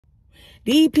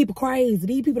These people crazy.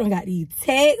 These people don't got these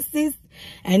taxes.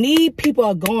 And these people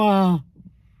are going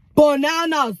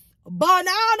bananas.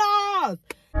 Bananas.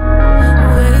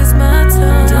 Waste my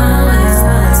time. Don't waste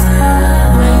my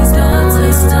time. Don't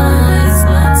waste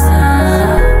my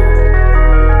time.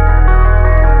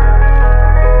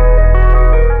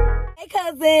 Hey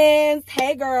cousins.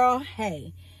 Hey girl.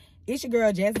 Hey. It's your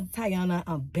girl JasmineTyana.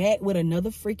 I'm back with another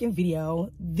freaking video.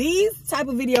 These type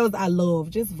of videos I love.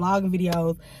 Just vlogging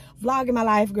videos. Vlogging my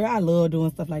life, girl. I love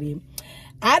doing stuff like that.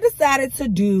 I decided to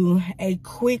do a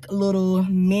quick little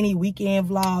mini weekend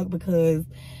vlog because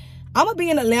I'm gonna be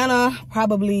in Atlanta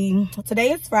probably.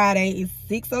 Today is Friday. It's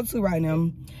 6:02 right now.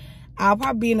 I'll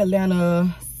probably be in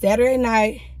Atlanta Saturday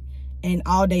night and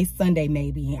all day Sunday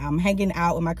maybe. I'm hanging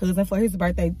out with my cousin for his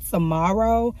birthday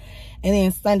tomorrow. And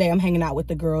then Sunday I'm hanging out with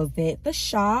the girls at the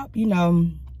shop, you know.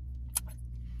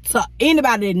 So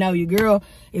anybody that know, your girl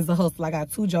is a hustler. I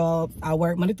got 2 jobs. I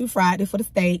work Monday through Friday for the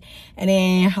state. And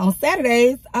then on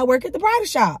Saturdays, I work at the bridal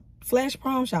shop /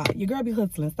 prom shop. Your girl be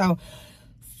hustling. So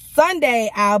Sunday,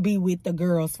 I'll be with the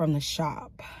girls from the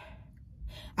shop.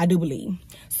 I do believe.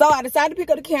 So I decided to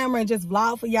pick up the camera and just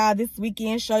vlog for y'all this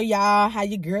weekend. Show y'all how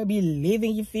your girl be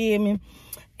living, you feel me?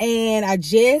 And I'm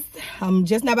just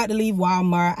now about to leave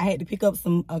Walmart. I had to pick up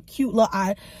a cute little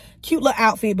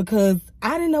outfit because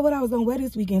I didn't know what I was gonna wear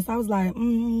this weekend. So I was like, let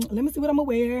me see what I'm gonna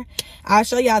wear. I'll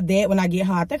show y'all that when I get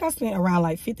home. I think I spent around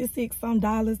like $56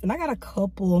 some, and I got a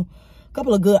couple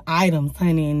of good items,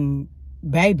 honey, and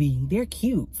baby, they're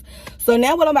cute. So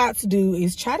now what I'm about to do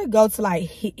is try to go to like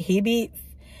Hibbits.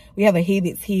 We have a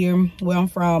Hibbits here where I'm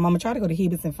from. I'm gonna try to go to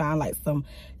Hibbits and find like some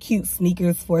cute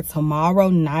sneakers for tomorrow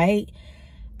night.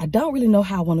 I don't really know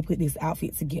how I want to put this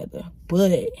outfit together,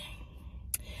 but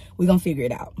we're gonna figure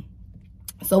it out.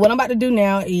 So what I'm about to do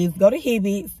now is go to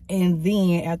Hibbits, and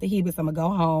then after Hibbits, I'm gonna go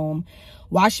home,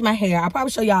 wash my hair. I'll probably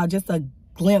show y'all just a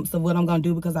glimpse of what I'm gonna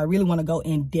do because I really want to go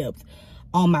in depth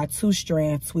on my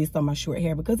 2-strand twist on my short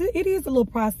hair because it is a little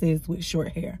process with short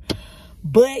hair.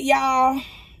 But y'all,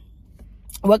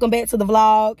 welcome back to the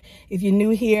vlog. If you're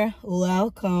new here,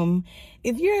 welcome.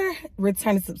 If you're a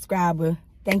returning subscriber,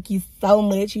 thank you so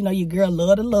much. You know your girl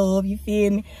love to love, you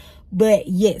feel me? But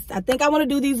yes, I think I want to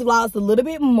do these vlogs a little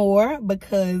bit more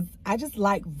because I just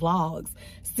like vlogs.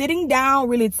 Sitting down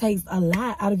really takes a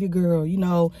lot out of your girl, you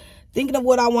know, thinking of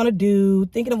what I want to do,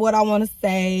 thinking of what I want to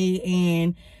say.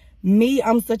 And me,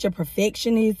 I'm such a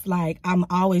perfectionist. Like, I'm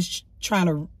always trying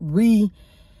to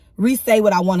re-say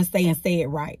what I want to say and say it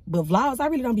right. But vlogs, I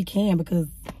really don't be caring because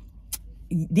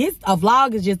a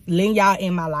vlog is just letting y'all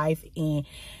in my life and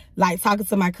like talking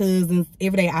to my cousins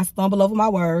every day. I stumble over my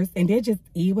words and they're just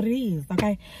what it is,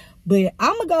 okay? But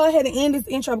I'm gonna go ahead and end this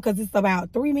intro because it's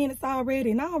about 3 minutes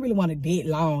already and I don't really want it that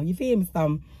long, you feel me?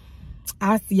 So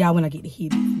I'll see y'all when I get to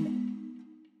hit it.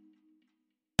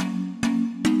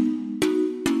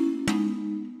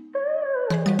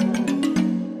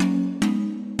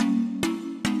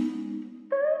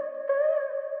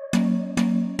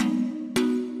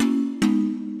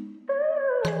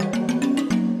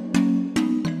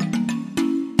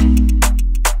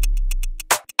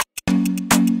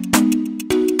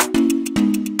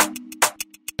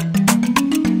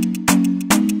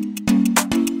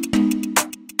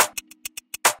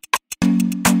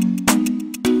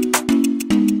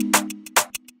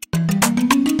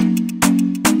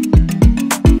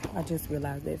 I just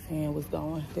realized that fan was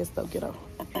going. Let's go get her.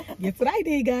 Guess what I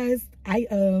did, guys? I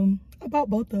bought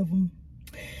both of them.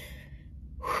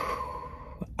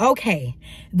 Okay,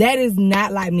 that is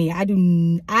not like me.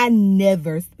 I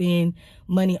never spend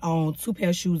money on 2 pair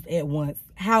of shoes at once.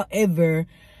 However,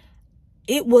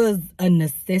 it was a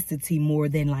necessity more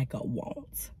than like a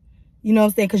want. You know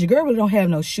what I'm saying? Because your girl really don't have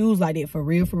no shoes like that for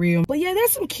real, for real. But yeah,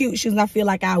 there's some cute shoes and I feel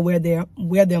like I wear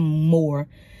them more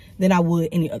than I would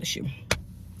any other shoe.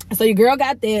 So your girl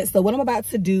got that. So what I'm about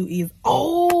to do is,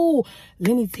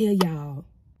 let me tell y'all.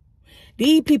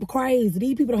 These people crazy.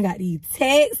 These people don't got these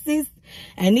taxes.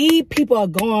 And these people are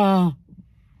going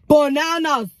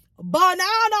bananas.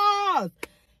 Bananas.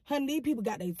 Honey, these people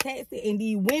got their taxes. And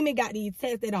these women got these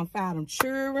taxes. They done filed them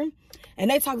children. And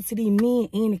they talking to these men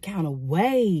any kind of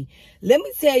way. Let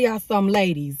me tell y'all something,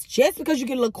 ladies. Just because you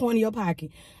get a little coin in your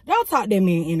pocket, don't talk to that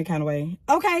man any kind of way.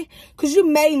 Okay? Because you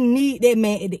may need that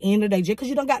man at the end of the day. Just because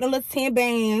you don't got no little 10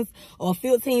 bands or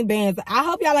 15 bands. I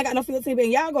hope y'all ain't got no 15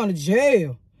 bands. Y'all going to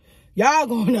jail. Y'all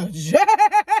going to jail.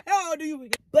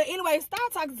 But anyway,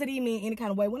 stop talking to these men any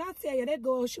kind of way. When I tell you that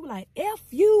girl, she was like, F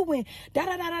you and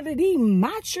da-da-da-da-da-dee,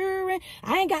 my children.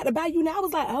 I ain't got to buy you now. I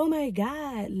was like, oh my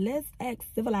God, let's act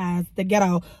civilized. The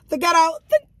ghetto. The ghetto.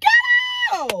 The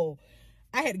ghetto.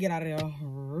 I had to get out of there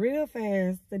real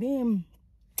fast. And then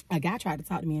A guy tried to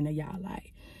talk to me and y'all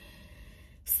like,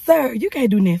 sir, you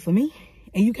can't do nothing for me.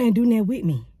 And you can't do nothing with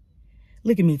me.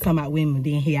 Look at me talking about women.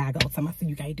 Then here I go talking about,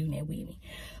 you can't do nothing with me.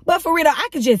 But for real, I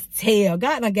could just tell.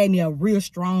 God done gave me a real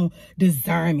strong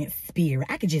discernment spirit.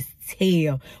 I could just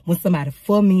tell when somebody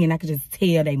for me, and I could just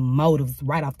tell their motives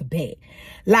right off the bat.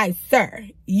 Like, sir,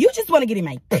 you just want to get in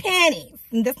my panties.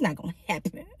 And that's not going to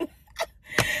happen.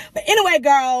 But anyway,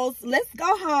 girls, let's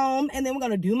go home, and then we're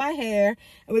going to do my hair,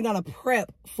 and we're going to prep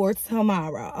for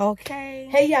tomorrow, okay?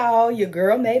 Hey, y'all, your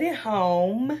girl made it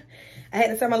home. I had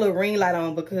to turn my little ring light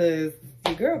on because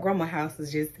your girl grandma's house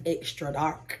is just extra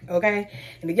dark, okay?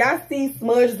 And if y'all see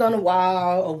smudges on the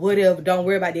wall or whatever, don't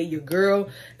worry about that. Your girl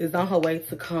is on her way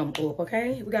to come up,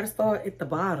 okay? We got to start at the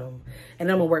bottom, and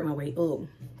then I'm going to work my way up.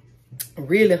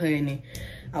 Really, honey,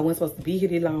 I wasn't supposed to be here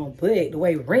this long, but the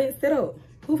way rent set up,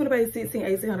 who finna pay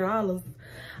 $1,600, $1,800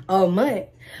 a month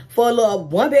for a little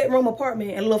one-bedroom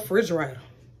apartment and a little refrigerator?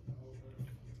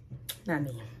 Not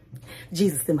me.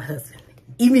 Jesus and my husband.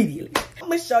 Immediately. I'm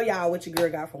gonna show y'all what your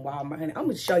girl got from Walmart, honey. I'm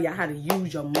gonna show y'all how to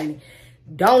use your money.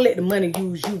 Don't let the money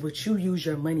use you, but you use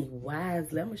your money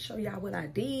wisely. I'm gonna show y'all what I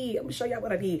did.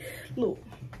 Look.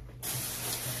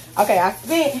 Okay, I'm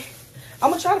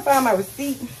gonna try to find my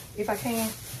receipt if I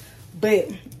can, but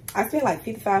I spent like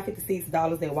 $55,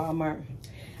 $56 at Walmart.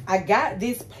 I got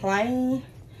this plain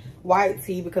white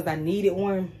tee because I needed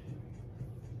one.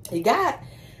 It got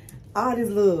all this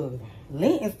little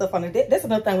lint and stuff on it. That's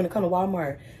another thing when it comes to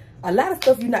Walmart. A lot of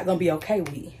stuff you're not going to be okay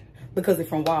with because it's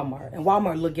from Walmart. And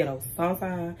Walmart look ghetto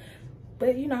sometimes.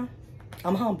 But, you know,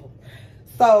 I'm humble.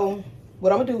 So,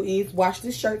 what I'm going to do is wash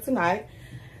this shirt tonight.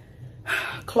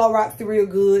 Clorox it real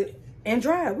good. And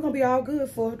dry it. We're going to be all good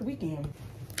for the weekend.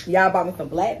 Y'all bought me some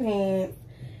black pants.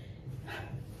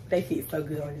 They fit so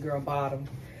good on the girl bottom.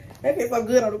 They fit so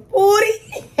good on the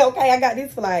booty. Okay, I got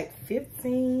this for like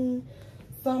 15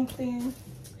 something.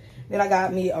 Then I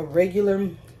got me a regular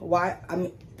white,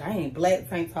 black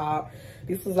tank top.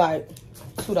 This was like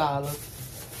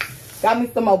 $2. Got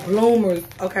me some more bloomers.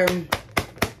 Okay,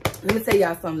 let me tell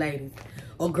y'all something, ladies.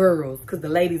 Or girls, because the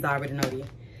ladies already know this.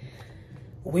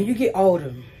 When you get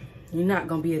older, you're not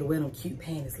going to be able to wear them cute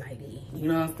panties like that. You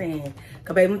know what I'm saying?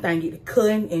 Because, baby, them things get the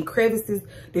cutting and crevices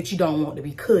that you don't want to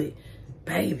be cut.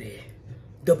 Baby,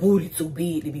 the booty too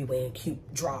big to be wearing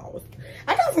cute drawers.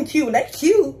 I got some cute. They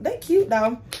cute. They cute,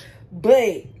 though.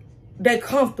 But they're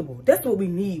comfortable. That's what we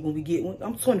need when we get one.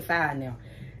 I'm 25 now.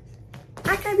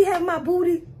 I can't be having my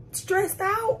booty stressed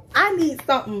out. I need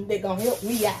something that's going to help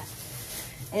me out.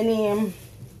 And then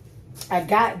I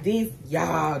got this.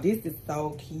 Y'all, this is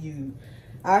so cute.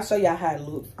 I'll show y'all how it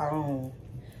looks on.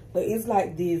 But it's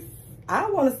like this, I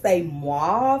want to say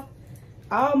mauve,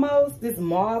 almost. This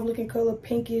mauve looking color,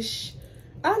 pinkish.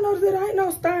 I noticed it ain't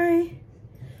no stain.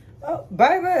 Oh,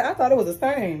 baby, I thought it was a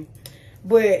stain.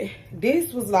 But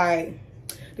this was like,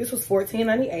 this was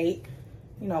 $14.98.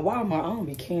 You know, Walmart, I don't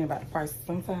be caring about the prices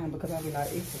sometimes because I be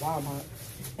like, it's Walmart.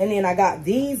 And then I got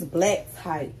these black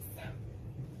tights.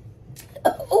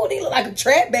 Oh, they look like a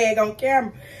trap bag on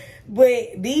camera.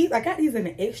 But these, I got these in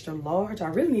an extra large. I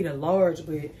really need a large,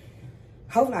 but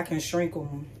hopefully I can shrink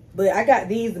them. But I got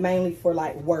these mainly for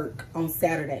like work on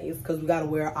Saturdays because we got to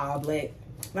wear all black.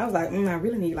 And I was like, I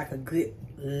really need like a good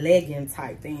legging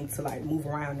type thing to like move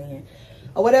around in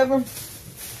or whatever. And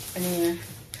then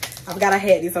I forgot I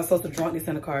had this. I was supposed to drink this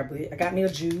in the car, but I got me a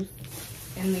juice.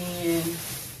 And then,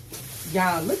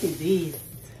 y'all, look at this.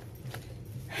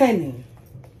 Honey.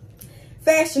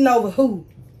 Fashion over who?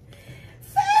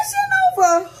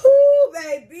 For who,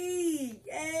 baby?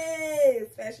 Yes,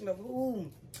 fashion of who?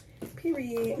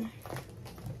 Period.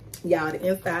 Y'all, the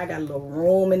inside got a little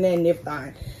room in there and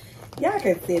everything. Y'all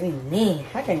can sit in. Man,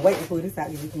 I can't wait to pull this out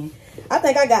this weekend. I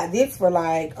think I got this for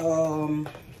like,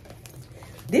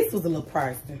 this was a little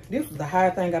pricey. This was the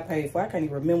higher thing I paid for. I can't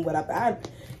even remember what I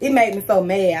it made me so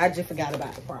mad. I just forgot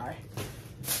about the price.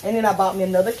 And then I bought me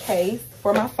another case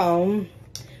for my phone.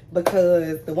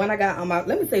 Because the one I got on my,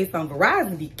 let me tell you something,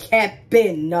 Verizon be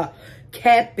capping.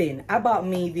 I bought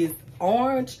me this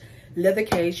orange leather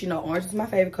case. You know, orange is my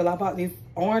favorite color. I bought this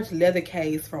orange leather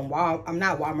case from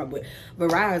not Walmart, but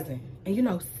Verizon. And you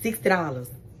know, $60.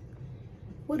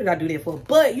 What did I do that for?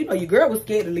 But, you know, your girl was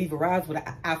scared to leave Verizon with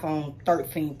an iPhone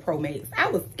 13 Pro Max. I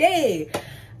was scared.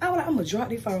 I was like, I'm going to drop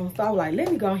this phone. So I was like,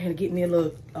 let me go ahead and get me a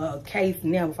little case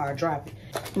now before I drop it.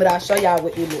 But I'll show y'all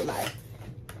what it look like.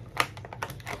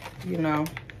 You know,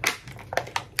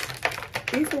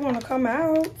 these want to come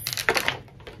out.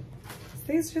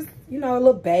 These just, you know, a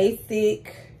little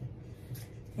basic.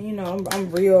 And, you know,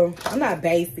 I'm not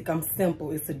basic, I'm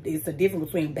simple. It's a difference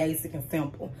between basic and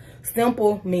simple.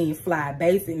 Simple means fly,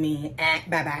 basic means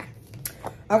bye-bye.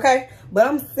 Okay, but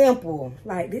I'm simple.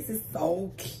 Like, this is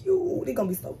so cute. It's gonna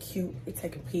be so cute. It's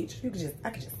taking pictures. I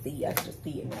can just see it. I can just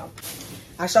see it now.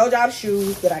 I showed y'all the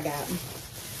shoes that I got,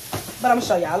 but I'm gonna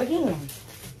show y'all again.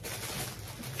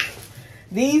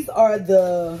 These are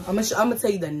the, I'm gonna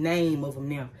tell you the name of them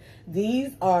now.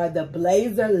 These are the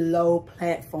Blazer Low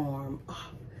Platform. Oh,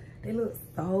 they look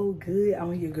so good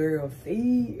on your girl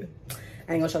feet.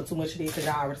 I ain't gonna show too much of this because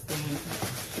y'all already seen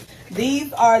it.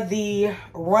 These are the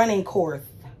running course.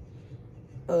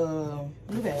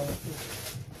 Look at it.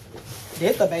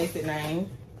 That's the basic name.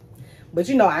 But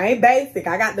you know, I ain't basic.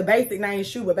 I got the basic name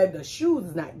shoe, but baby, the shoes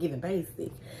is not giving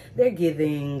basic. They're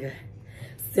giving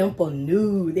simple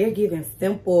nude. They're giving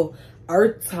simple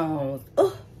earth tones.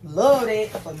 Oh, love that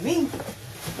for me.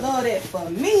 Love that for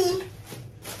me.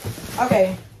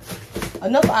 Okay,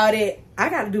 enough of all that. I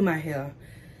gotta do my hair.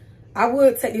 I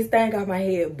would take this thing off my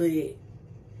head, but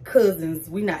cousins,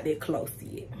 we not that close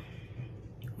yet.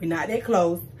 We not that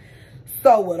close.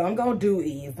 So what I'm gonna do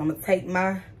is I'm gonna take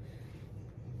my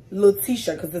little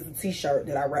t-shirt, because it's a t-shirt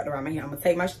that I wrapped around my hair. I'm gonna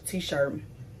take my t-shirt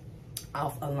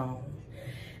off alone.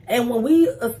 And when we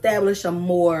establish a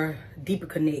more deeper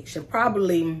connection,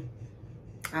 probably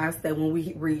I say when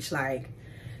we reach like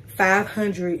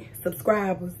 500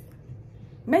 subscribers,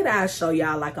 maybe I'll show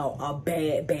y'all like a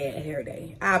bad hair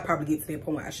day. I'll probably get to that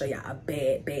point where I show y'all a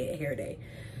bad hair day.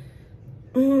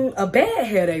 A bad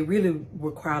hair day really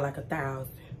require like 1,000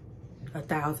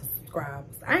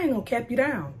 subscribers. I ain't gonna cap you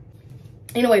down.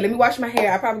 Anyway, let me wash my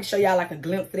hair. I'll probably show y'all like a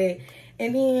glimpse of that.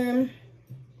 And then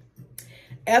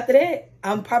after that,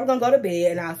 I'm probably gonna go to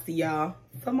bed and I'll see y'all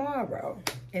tomorrow.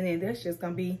 And then that's just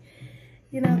gonna be,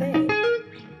 you know, that.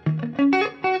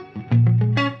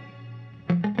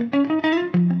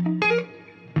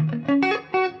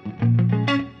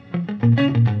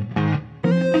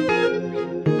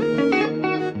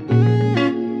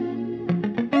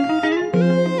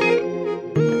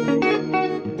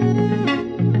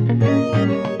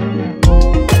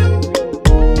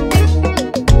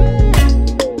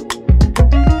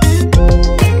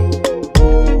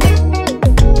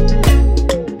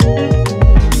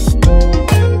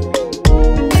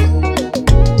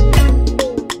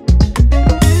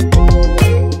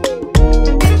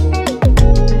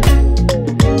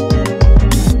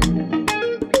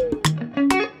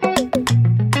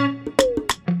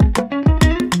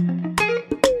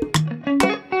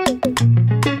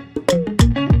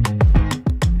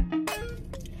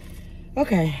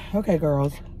 Okay,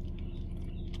 girls.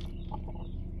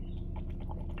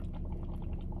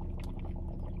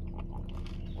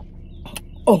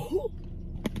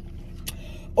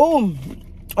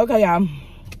 Okay, y'all.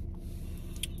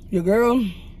 Your girl.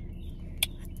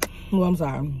 Oh, I'm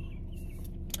sorry.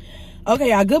 Okay,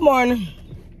 y'all. Good morning.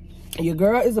 Your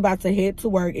girl is about to head to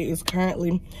work. It is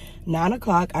currently 9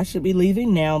 o'clock. I should be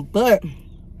leaving now, but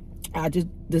I just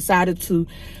decided to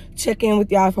check in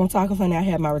with y'all. If I'm talking funny, I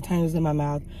have my retainers in my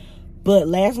mouth. But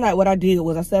last night, what I did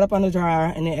was I sat up on the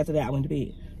dryer, and then after that, I went to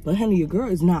bed. But honey, your girl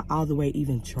is not all the way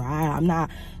even dry. I'm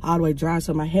not all the way dry,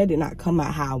 so my hair did not come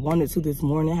out how I wanted to this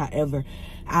morning. However,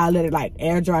 I'll let it like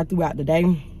air dry throughout the day,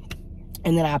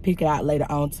 and then I'll pick it out later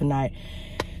on tonight.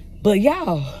 But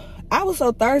y'all, I was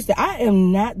so thirsty. I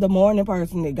am not the morning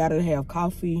person that gotta have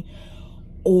coffee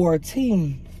or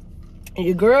tea. And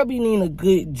your girl be needing a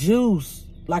good juice,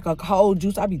 like a cold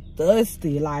juice. I be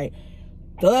thirsty, like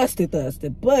thirsty.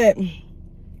 But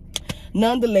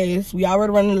nonetheless, we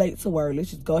already running late to work. Let's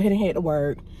just go ahead and head to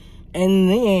work, and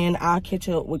then I'll catch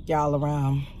up with y'all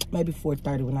around maybe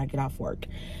 4:30 when I get off work.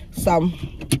 So,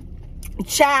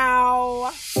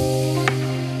 ciao.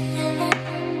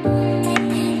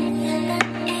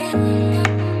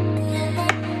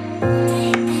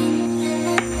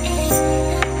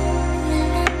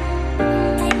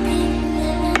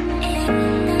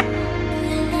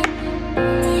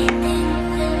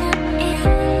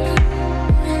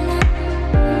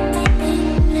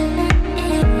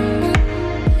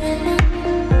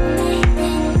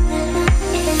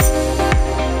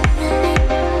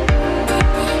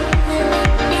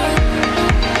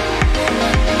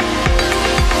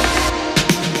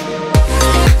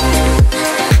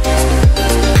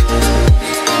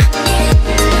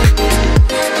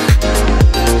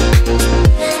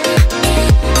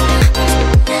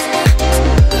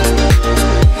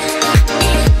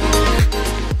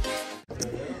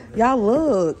 Y'all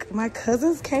look, my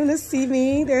cousins came to see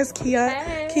me. There's Kia,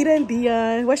 hey. Keita and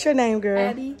Dion. What's your name, girl?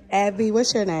 Abby. Abby,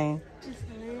 what's your name?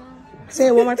 Josiah. Say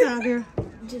it one more time, girl.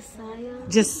 Josiah.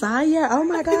 Josiah, oh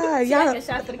my God. Y'all get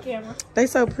shot to the camera. They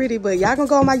so pretty, but y'all gonna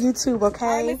go on my YouTube,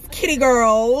 okay? Kitty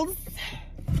girls.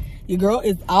 Your girl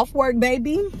is off work,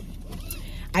 baby.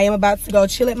 I am about to go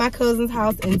chill at my cousin's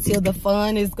house until the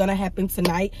fun is gonna happen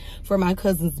tonight for my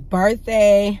cousin's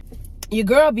birthday. Your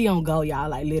girl be on go, y'all.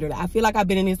 Like, literally, I feel like I've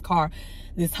been in this car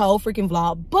this whole freaking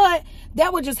vlog, but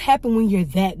that would just happen when you're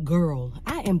that girl.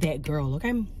 I am that girl,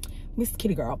 okay? Miss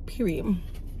Kitty Girl, period.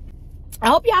 I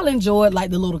hope y'all enjoyed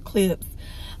like the little clips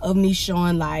of me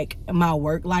showing like my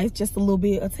work life just a little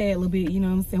bit, a tad little bit, you know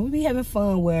what I'm saying? We be having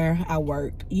fun where I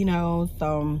work, you know?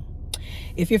 So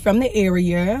if you're from the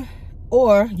area,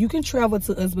 or you can travel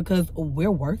to us because we're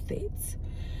worth it.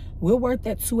 We're worth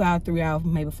that 2 hour, 3 hour,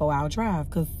 maybe 4 hour drive,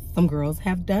 because some girls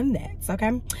have done that,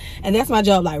 okay? And that's my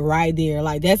job, like right there.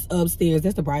 Like that's upstairs,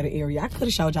 that's the brighter area. I could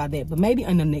have showed y'all that, but maybe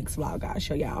in the next vlog I'll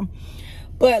show y'all.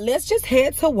 But let's just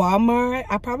head to Walmart.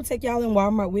 I'll probably take y'all in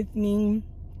Walmart with me.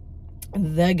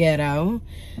 The ghetto.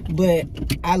 But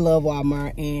I love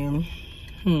Walmart, and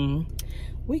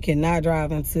we cannot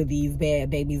drive until these bad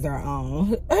babies are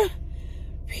on.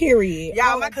 Period.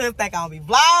 Y'all, my cousin think I'll be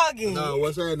vlogging. No,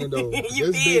 what's happening though?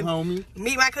 You this big homie.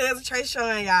 Meet my cousin Trey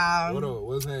Sean, y'all. What up?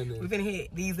 What's happening? We finna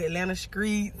hit these Atlanta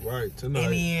streets. Right, tonight.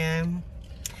 And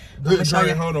then good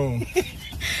joint, hold on.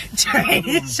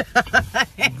 Trey Sean.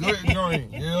 Good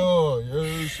joint. Yeah,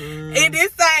 yes, sir. It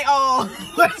did say on.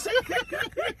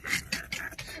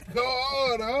 Go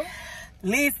on, huh?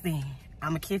 Listen,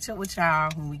 I'ma catch up with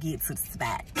y'all when we get to the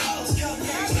spot.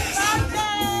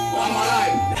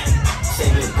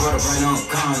 Save it, butter, bring on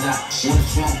cons out. When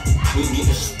it's wrong, we can get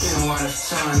the spin while the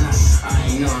sun out. I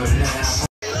ain't know that.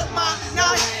 Look, mom,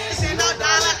 no, this ain't no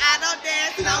dollar. I don't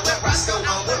dance. No, we're Roscoe,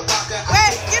 no, we're Walker.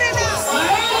 Wait, get in there.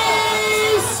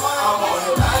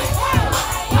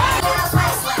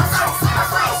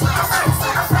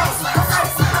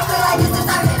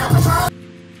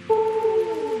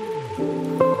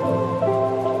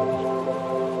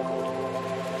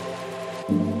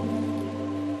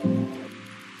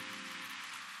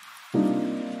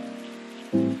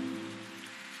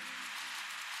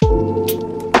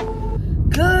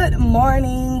 Good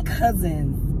morning,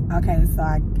 cousins. Okay, so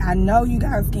I know you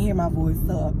guys can hear my voice,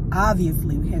 so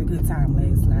obviously we had a good time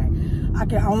last night. I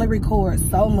can only record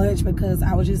so much because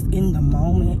I was just in the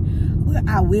moment, but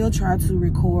I will try to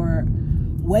record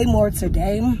way more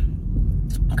today.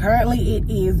 Currently it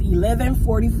is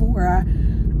 11:44.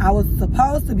 I was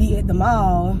supposed to be at the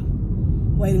mall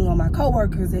waiting on my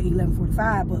co-workers at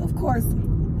 11:45, but of course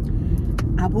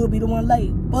I will be the one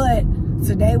late. But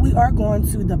today we are going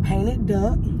to the Painted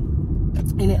Duck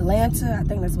in Atlanta. I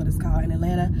think that's what it's called, in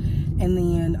Atlanta. And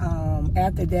then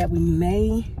after that we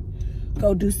may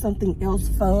go do something else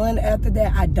fun after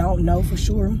that. I don't know for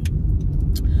sure,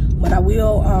 but I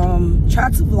will try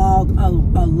to vlog a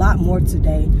lot more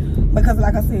today, because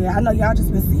like I said, I know y'all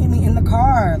just been seeing me in the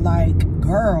car. Like,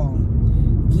 girl,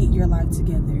 get your life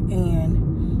together.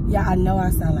 And yeah, I know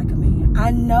I sound like a man.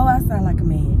 I know I sound like a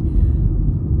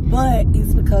man, but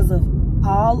it's because of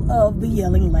all of the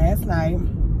yelling last night,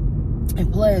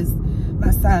 and plus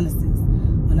my sinuses.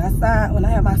 When I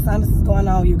have my sinuses going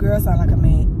on, your girl sound like a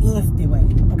man instant way,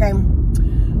 okay?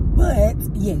 But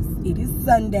yes, it is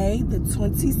Sunday the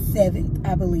 27th,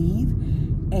 I believe,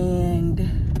 and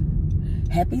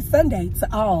happy Sunday to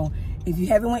all. If you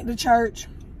haven't went to church,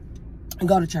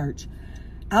 go to church.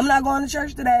 I'm not going to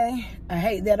church today. I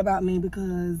hate that about me,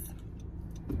 because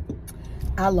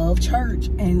I love church,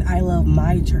 and I love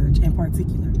my church in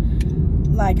particular.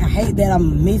 Like, I hate that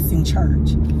I'm missing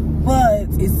church, but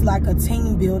it's like a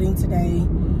team building today,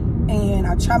 and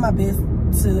I try my best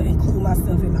to include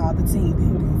myself in all the team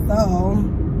building. So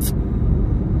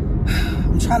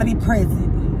I'm trying to be present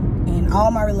in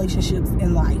all my relationships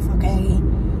in life, okay?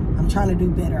 I'm trying to do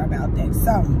better about that.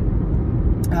 So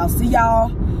I'll see y'all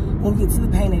when we get to the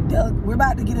Painted Duck. We're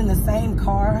about to get in the same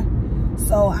car,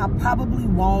 so I probably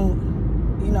won't,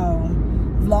 you know,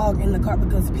 vlog in the car,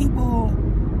 because people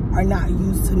are not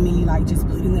used to me like just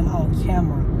putting them on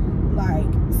camera.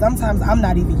 Like, sometimes I'm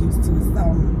not even used to it, so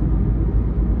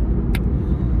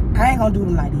I ain't gonna do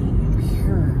them like that.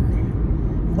 Pure.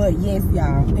 But yes,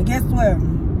 y'all, and guess what?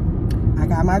 I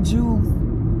got my juice.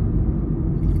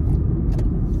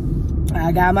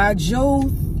 I got my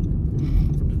juice.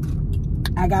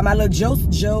 I got my little juice.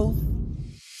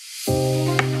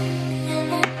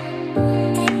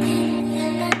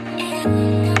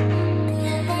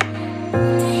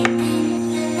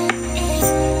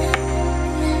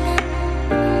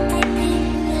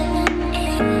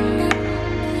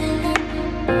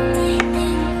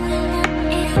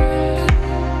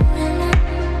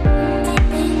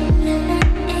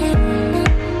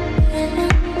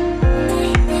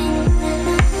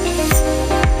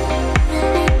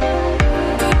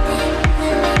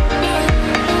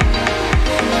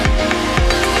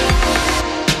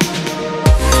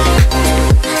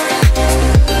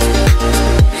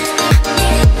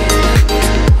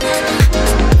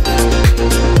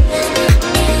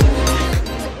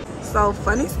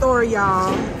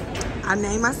 I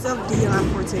named myself Dion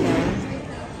for today.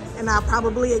 And I'll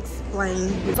probably explain.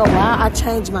 So why I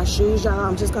changed my shoes, y'all,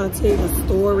 I'm just gonna tell you the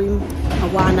story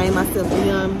of why I named myself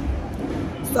Dion.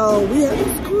 So we have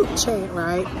this group chat,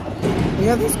 right? We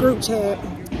have this group chat,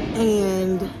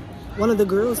 and one of the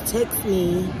girls texted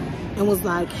me and was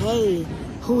like, hey,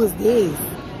 who is this?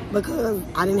 Because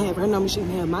I didn't have her number, she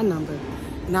didn't have my number.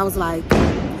 And I was like,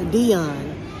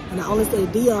 Dion. And I only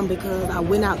said Dion because I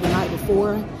went out the night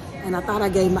before and I thought I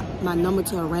gave my number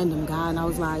to a random guy. And I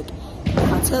was like, if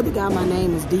I tell the guy my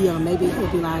name is Dion, maybe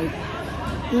he'll be like,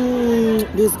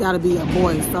 this gotta be a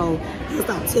boy. So he'll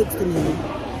start texting me.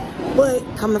 But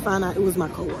come to find out, it was my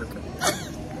coworker.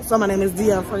 So my name is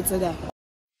Dion for today.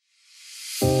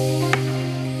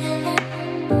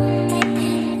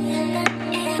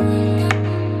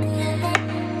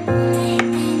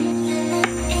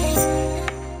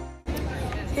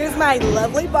 Here's my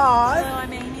lovely boss. Hello,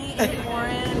 I'm Amy.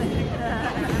 Warren.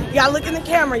 Y'all look in the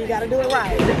camera, you gotta do it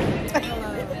right.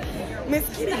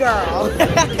 Miss Kitty Girl.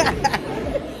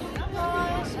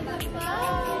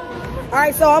 All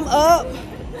right, so I'm up.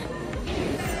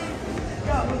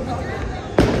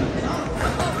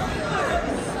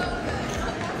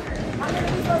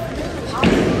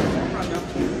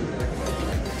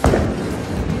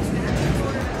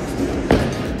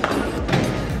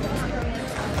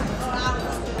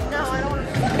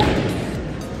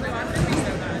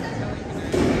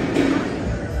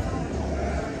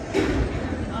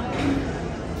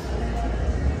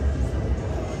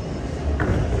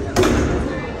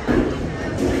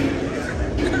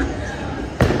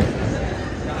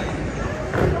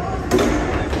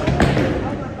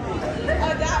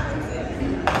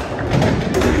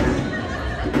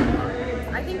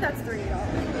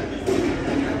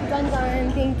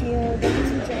 Thank you.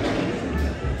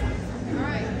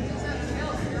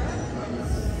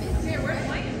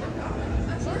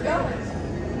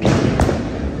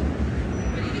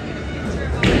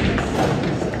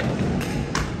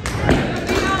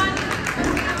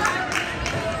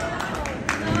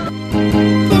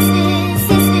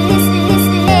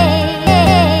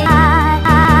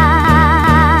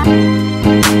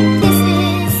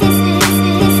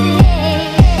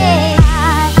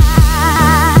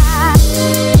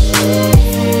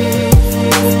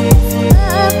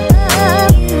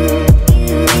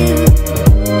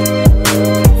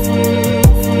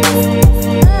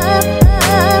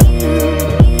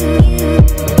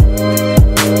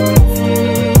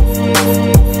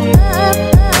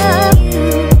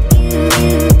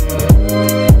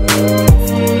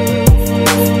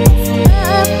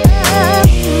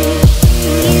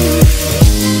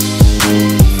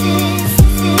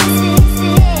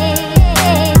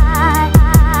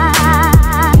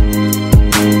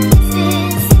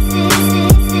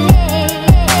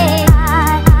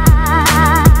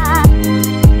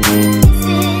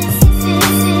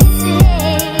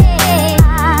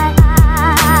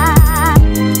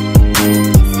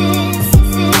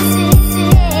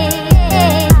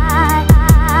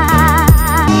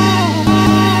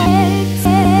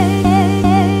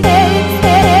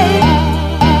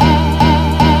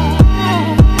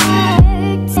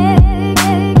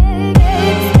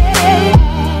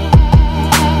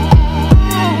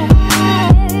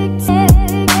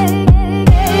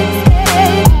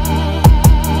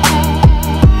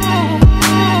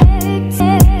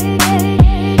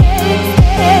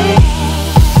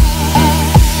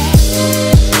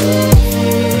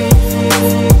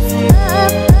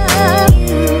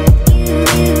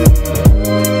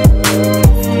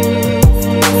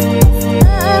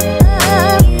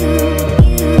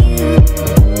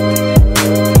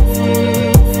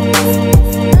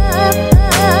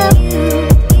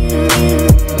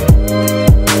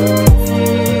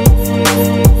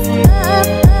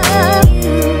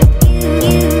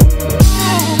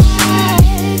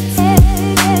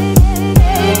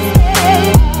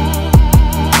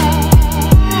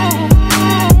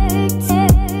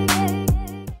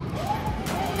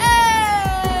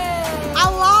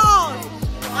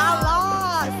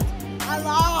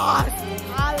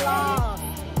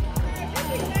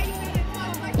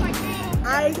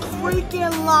 I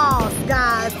freaking lost,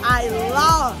 guys. I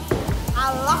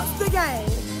lost the game.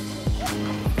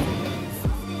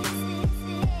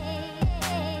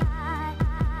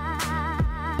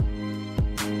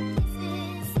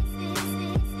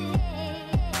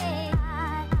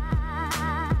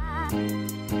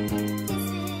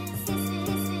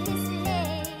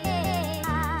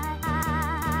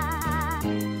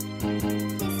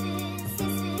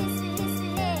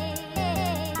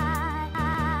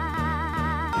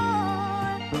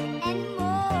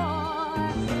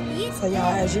 Each So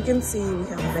y'all, as you can see, we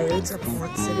have made it to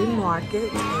Port City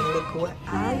Market, and look what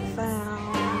I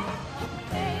found.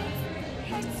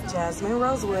 Jasmine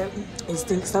Rose Whip. It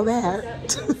stinks so bad.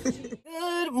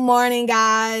 Good morning,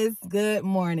 guys. Good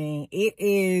morning. It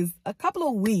is a couple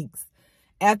of weeks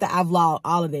after I vlogged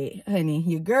all of that, honey.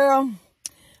 Your girl,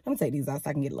 let me take these out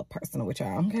so I can get a little personal with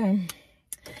y'all, okay?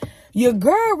 Your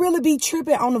girl really be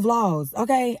tripping on the vlogs,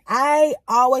 okay? I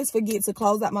always forget to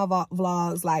close out my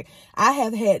vlogs. Like, I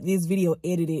have had this video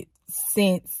edited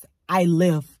since I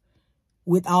left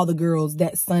with all the girls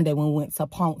that Sunday when we went to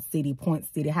Point City,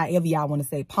 however y'all want to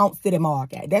say, Point City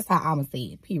Market. That's how I'm going to say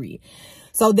it, period.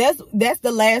 So that's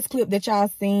the last clip that y'all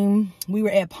seen. We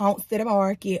were at Point City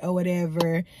Market or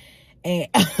whatever. And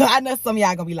I know some of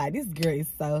y'all going to be like, this girl is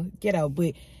so ghetto,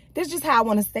 but that's just how I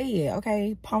want to say it,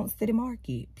 okay? Point City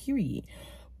Market, period.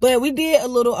 But we did a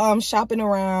little shopping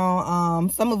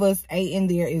around. Some of us ate in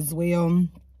there as well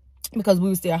because we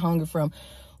were still hungry from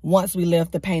once we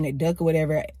left the Painted Duck or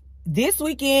whatever. This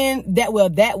weekend, that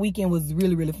weekend was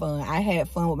really, really fun. I had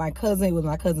fun with my cousin. It was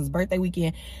my cousin's birthday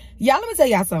weekend. Y'all, let me tell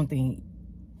y'all something.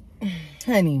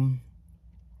 Honey,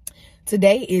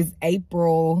 today is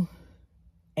April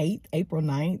 8th, April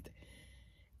 9th.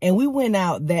 And we went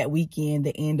out that weekend,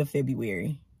 the end of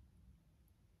February.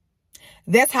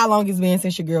 That's how long it's been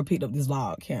since your girl picked up this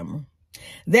vlog camera.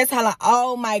 That's how like,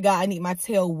 oh my God, I need my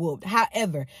tail whooped.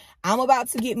 However, I'm about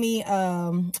to get me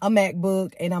a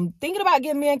MacBook, and I'm thinking about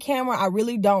getting me a camera. I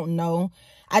really don't know.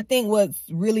 I think what's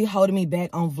really holding me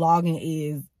back on vlogging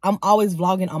is I'm always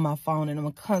vlogging on my phone, and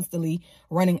I'm constantly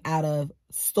running out of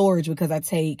storage because I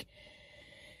take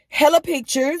hella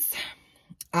pictures.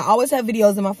 I always have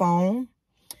videos in my phone.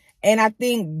 And I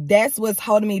think that's what's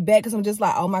holding me back because I'm just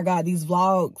like, oh my God, these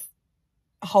vlogs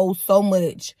hold so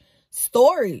much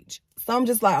storage. So I'm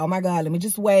just like, oh my God, let me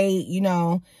just wait, you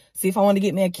know, see if I want to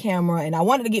get me a camera. And I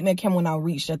wanted to get me a camera when I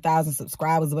reached 1,000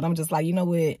 subscribers. But I'm just like, you know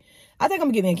what? I think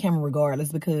I'm going to get me a camera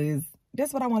regardless because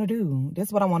that's what I want to do.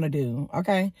 That's what I want to do.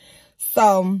 Okay.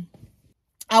 So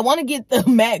I want to get the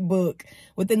MacBook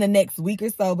within the next week or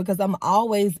so because I'm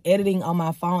always editing on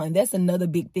my phone. And that's another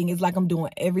big thing. It's like I'm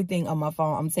doing everything on my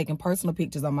phone. I'm taking personal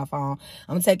pictures on my phone.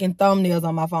 I'm taking thumbnails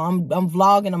on my phone. I'm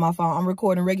vlogging on my phone. I'm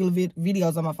recording regular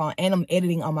videos on my phone. And I'm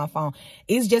editing on my phone.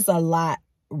 It's just a lot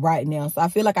right now. So I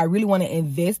feel like I really want to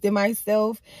invest in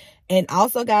myself. And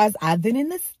also, guys, I've been in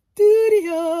the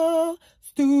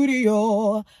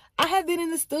studio. I have been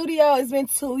in the studio. It's been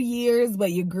 2 years,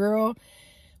 but your girl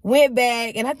went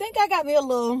back, and I think I got me a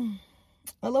little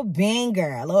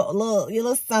banger, a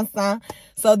little something.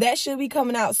 So that should be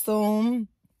coming out soon.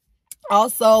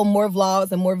 Also, more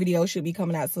vlogs and more videos should be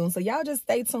coming out soon. So y'all just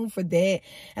stay tuned for that.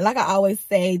 And like I always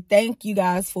say, thank you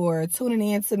guys for tuning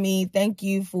in to me. Thank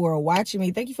you for watching me.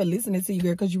 Thank you for listening to you,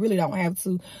 girl, because you really don't have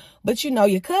to. But you know,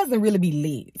 your cousin really be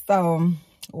lit. So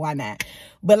why not?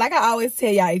 But like I always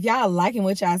tell y'all, if y'all liking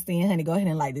what y'all seeing, honey, go ahead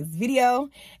and like this video.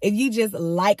 If you just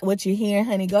like what you're hearing,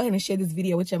 honey, go ahead and share this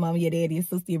video with your mama, your daddy, your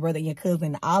sister, your brother, your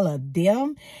cousin, all of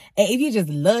them. And if you just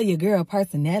love your girl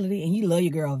personality and you love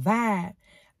your girl vibe,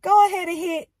 go ahead and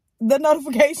hit the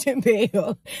notification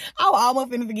bell. I was almost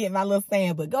finna forget my little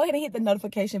saying, but go ahead and hit the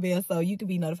notification bell so you can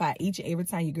be notified each and every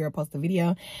time your girl posts a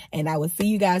video. And I will see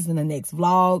you guys in the next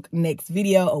vlog, next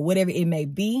video, or whatever it may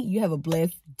be. You have a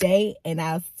blessed day, and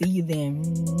I'll see you then.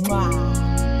 Mwah.